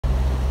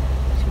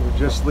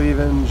Just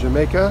leaving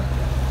Jamaica.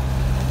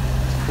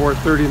 It's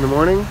 4:30 in the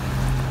morning.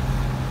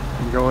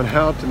 I'm going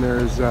out and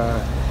there's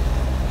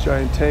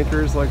giant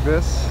tankers like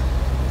this.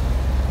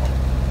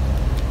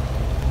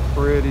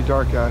 Pretty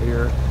dark out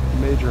here.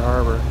 Major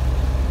harbor.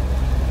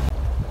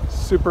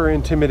 Super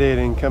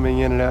intimidating coming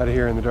in and out of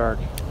here in the dark.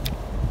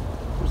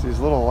 There's these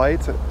little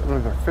lights. I don't know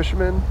if they're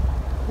fishermen.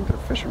 I think they're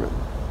fishermen.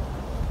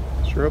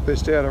 Sure hope they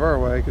stay out of our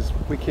way because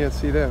we can't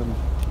see them.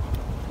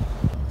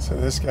 So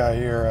this guy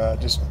here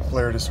just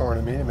blared his horn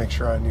at me to make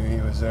sure I knew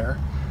he was there.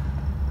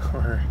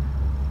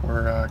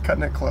 We're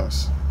cutting it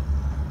close.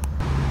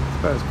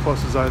 About as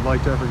close as I'd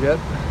like to ever get.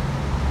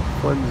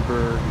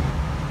 Flensburg.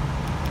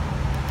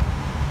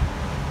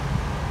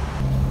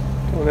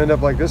 Don't end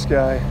up like this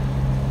guy.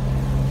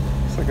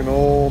 It's like an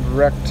old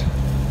wrecked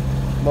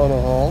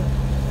monohull.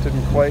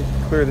 Didn't quite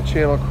clear the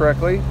channel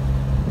correctly.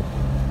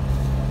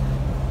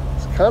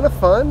 It's kind of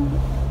fun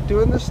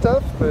doing this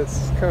stuff, but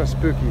it's kind of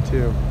spooky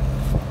too.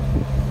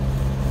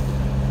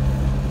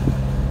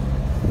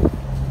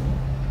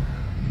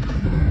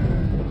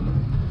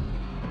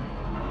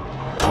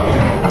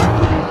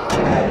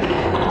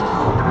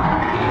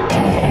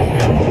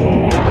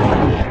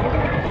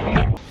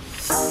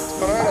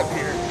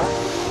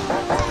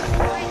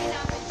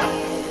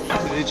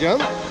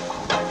 Jump?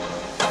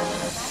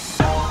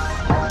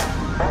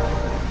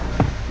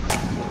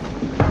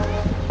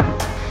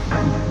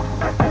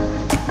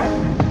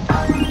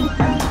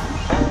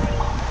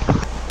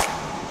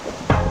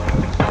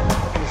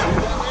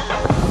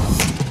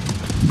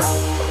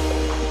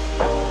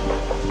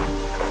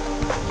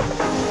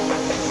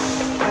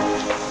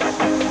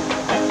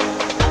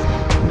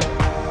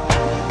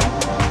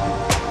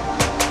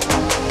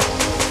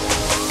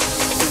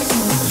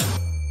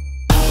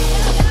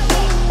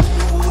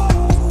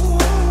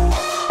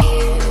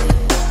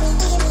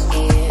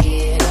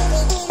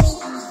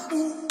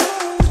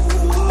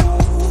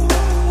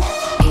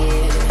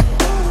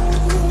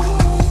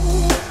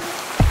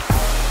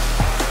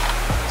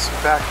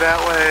 Back that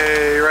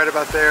way, right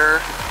about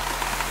there.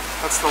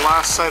 That's the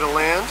last sight of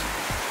land.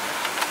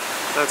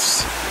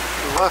 That's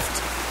the left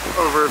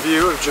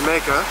overview of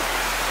Jamaica.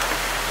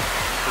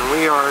 And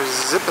we are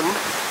zipping.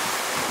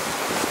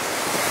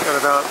 Got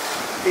about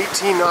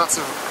 18 knots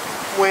of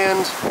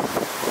wind,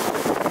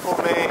 full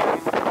main,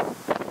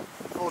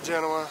 full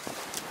Genoa.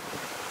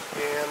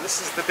 And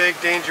this is the big,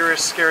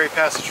 dangerous, scary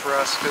passage for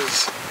us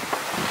because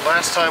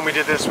last time we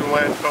did this, we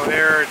went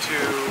Bonaire to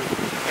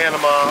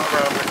Panama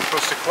around the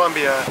coast of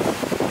Colombia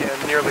and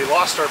nearly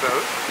lost our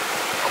boat.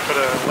 I'll put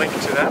a link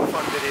to that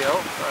fun video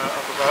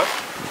up above.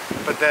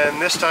 But then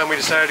this time we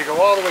decided to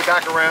go all the way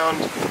back around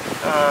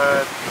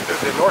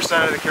the north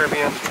side of the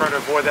Caribbean to try to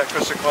avoid that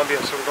coast of Colombia.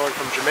 So we're going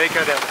from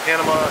Jamaica down to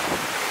Panama,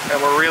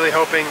 and we're really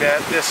hoping that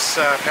this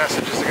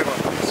passage is a good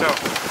one. So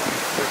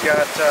we've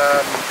got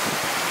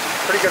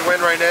pretty good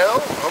wind right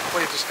now.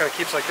 Hopefully it just kind of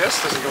keeps like this,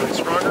 doesn't go any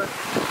stronger.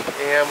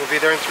 And we'll be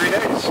there in 3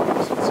 days. So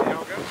let's see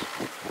how it goes.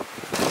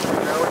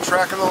 Now we're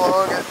tracking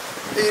along at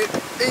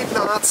 8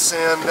 knots,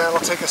 and that'll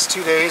take us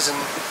 2 days and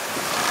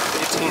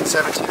 18,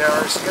 17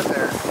 hours to get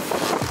there.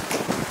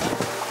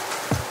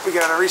 We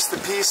got Reese the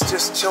Peace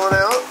just chilling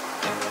out.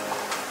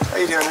 How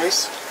you doing,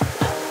 Reese?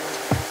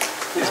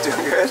 He's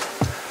doing good.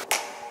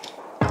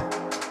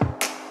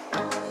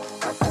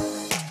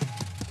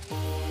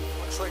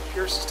 Looks like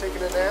Pierce is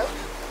taking a nap.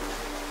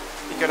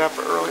 He got up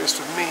earliest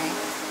with me.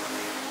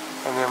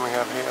 And then we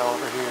have Hale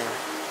over here.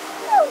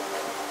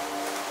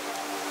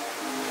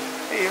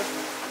 Hey, you.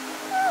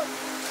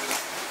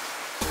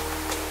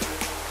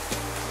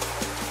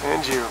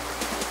 And you.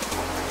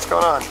 What's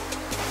going on?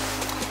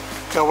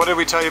 Now, what did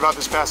we tell you about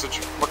this passage?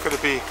 What could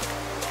it be?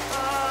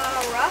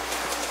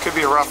 Rough? Could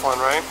be a rough one,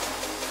 right?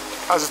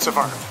 How's it so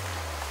far?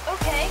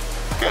 Okay.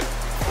 Good.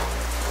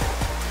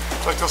 Would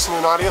you like to listen to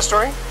an audio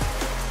story?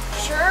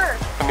 Sure.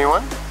 A new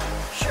one?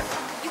 Sure.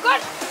 You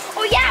got...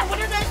 Oh yeah, what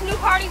are those new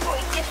party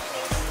boys? Yes,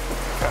 please.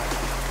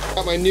 Okay.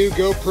 Got my new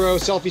GoPro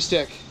selfie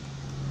stick.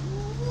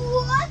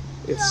 What?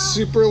 It's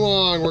super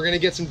long. We're gonna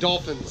get some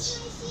dolphins.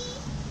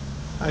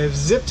 I have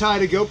zip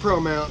tied a GoPro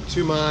mount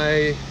to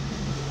my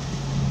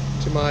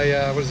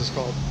what is this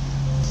called?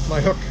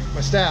 My hook,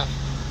 my staff.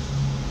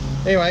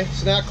 Anyway,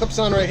 so now it clips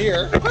on right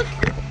here,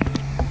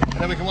 and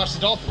then we can watch the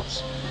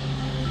dolphins.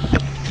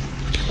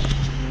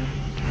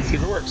 Let's see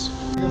if it works.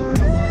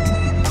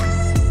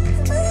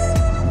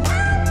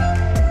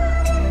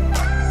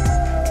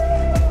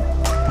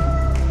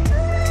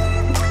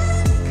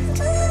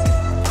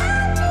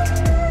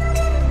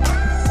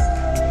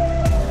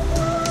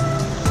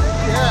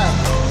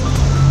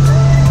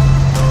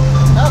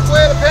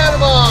 Halfway to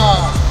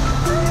Panama!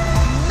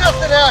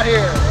 Nothing out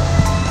here!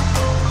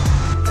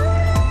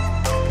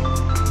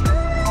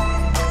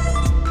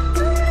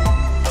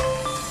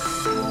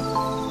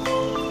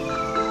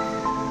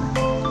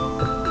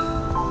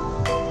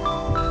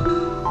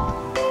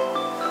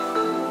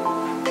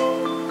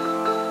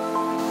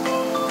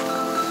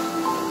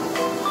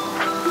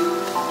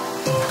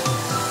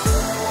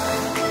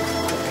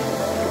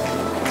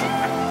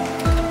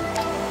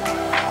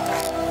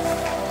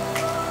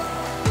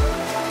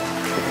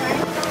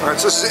 Alright,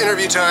 so this is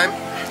interview time.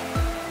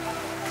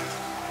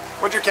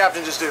 What did your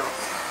captain just do?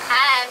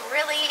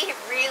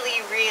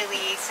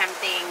 Really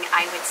something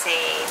I would say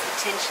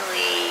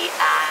potentially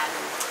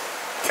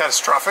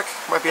Catastrophic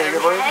might be a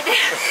good word.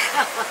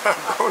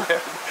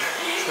 Bonehead.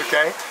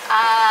 Okay.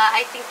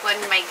 I think one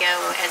might go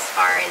as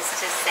far as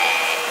to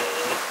say,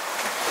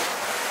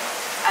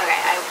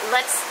 okay,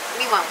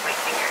 we won't point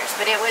fingers,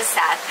 but it was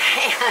Seth,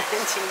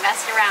 and he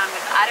messed around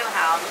with auto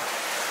helm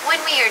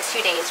when we are 2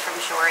 days from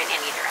shore in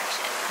any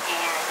direction.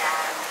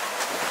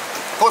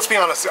 And let's be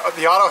honest,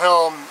 the auto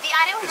helm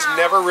has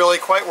never really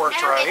quite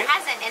worked, right? No, it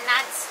hasn't, and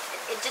that's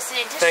just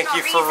an additional Thank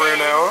you for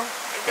Renault.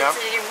 It's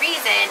a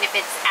reason if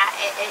it's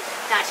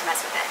not to mess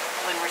with it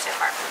when we're so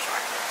far from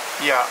shore.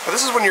 Yeah, but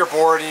this is when you're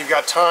bored and you've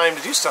got time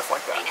to do stuff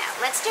like that. I know.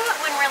 Let's do it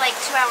when we're like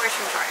 2 hours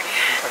from shore.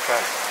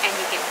 Okay. And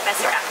you can mess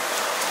around.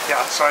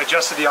 Yeah, so I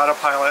adjusted the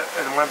autopilot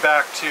and went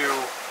back to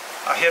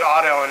hit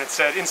auto, and it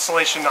said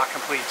installation not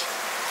complete.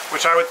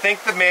 Which I would think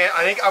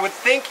I would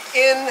think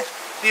in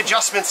the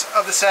adjustments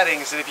of the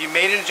settings that if you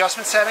made an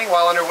adjustment setting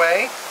while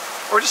underway,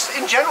 or just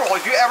in general,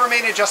 if you ever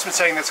made an adjustment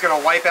setting that's going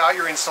to wipe out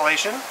your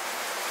installation,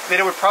 then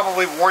it would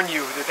probably warn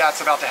you that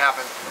that's about to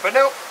happen. But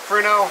no,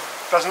 Bruno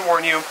doesn't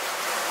warn you.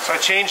 So I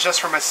changed us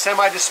from a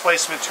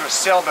semi-displacement to a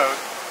sailboat,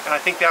 and I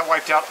think that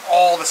wiped out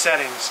all the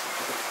settings.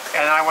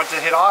 And I went to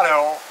hit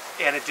auto,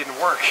 and it didn't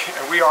work.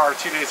 And we are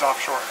 2 days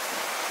offshore.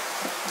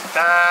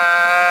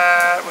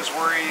 That was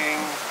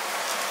worrying.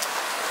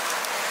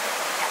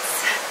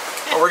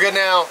 Yes. But we're good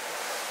now.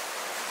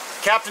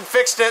 Captain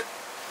fixed it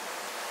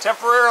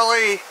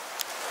temporarily.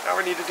 Now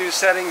we need to do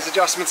settings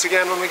adjustments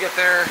again when we get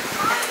there.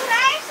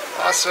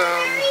 Awesome.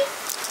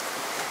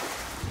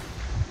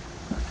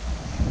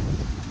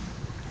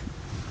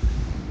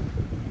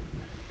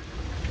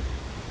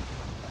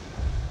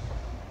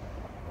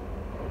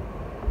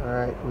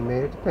 Alright, we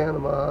made it to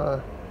Panama.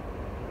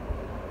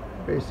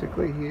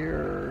 Basically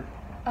here.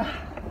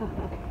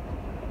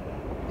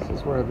 This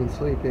is where I've been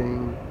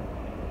sleeping.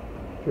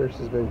 Pierce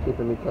has been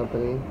keeping me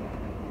company.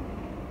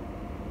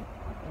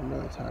 I'm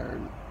really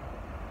tired.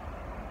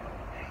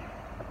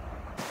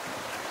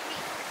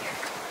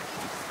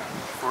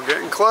 We're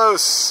getting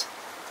close.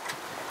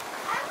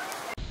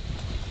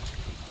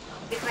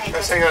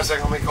 Guys, hang on a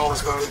second. Let me call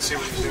this boat and see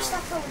what he's doing.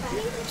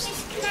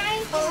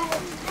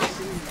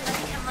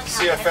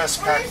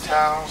 CFS Pack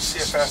Tau,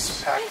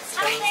 CFS Pack 2,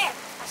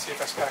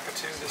 CFS Pack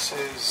 2. This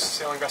is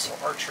sailing vessel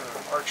Archer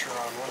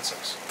on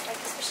 16.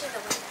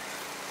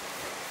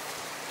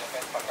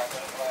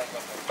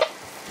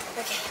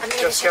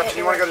 Okay, Yes, Captain,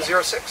 you want to go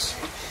to 06?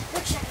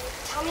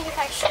 Tell me if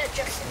I should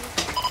adjust them.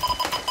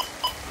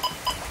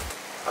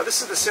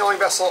 This is the sailing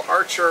vessel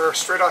Archer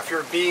straight off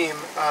your beam.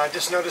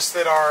 Just noticed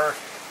that our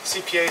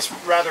CPA is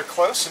rather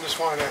close and just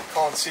wanted to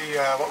call and see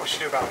what we should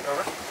do about it.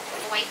 Over.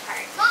 White part.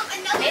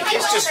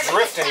 He's just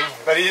drifting,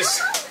 but he's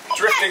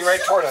drifting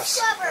right toward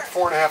us at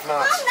 4.5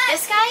 knots.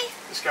 This guy?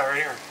 This guy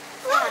right here.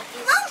 Yeah,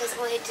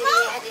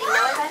 did he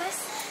know about us?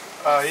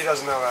 He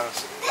doesn't know about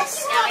us.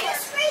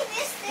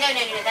 No,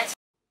 that's...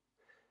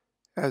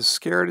 As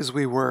scared as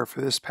we were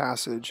for this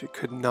passage, it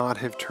could not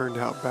have turned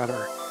out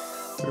better.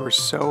 We were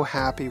so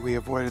happy we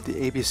avoided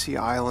the ABC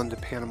Island to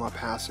Panama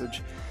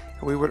Passage,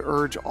 and we would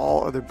urge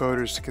all other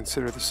boaters to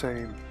consider the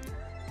same.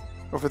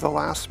 Over the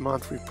last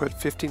month, we've put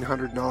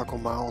 1,500 nautical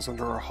miles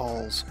under our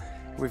hulls,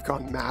 and we've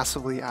gone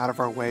massively out of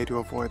our way to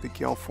avoid the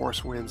gale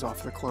force winds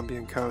off the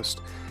Colombian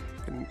coast,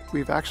 and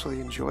we've actually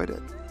enjoyed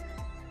it.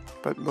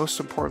 But most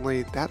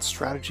importantly, that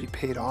strategy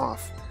paid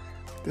off.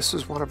 This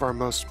was one of our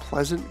most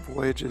pleasant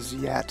voyages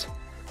yet.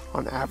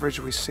 On average,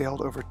 we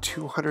sailed over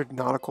 200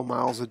 nautical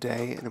miles a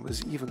day, and it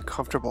was even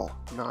comfortable,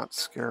 not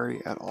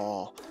scary at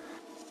all.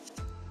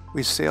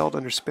 We sailed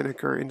under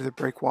spinnaker into the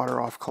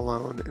breakwater off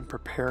Cologne and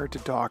prepared to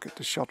dock at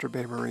the Shelter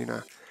Bay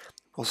Marina.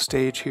 We'll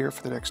stage here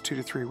for the next 2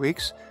 to 3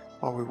 weeks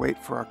while we wait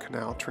for our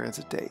canal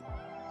transit date.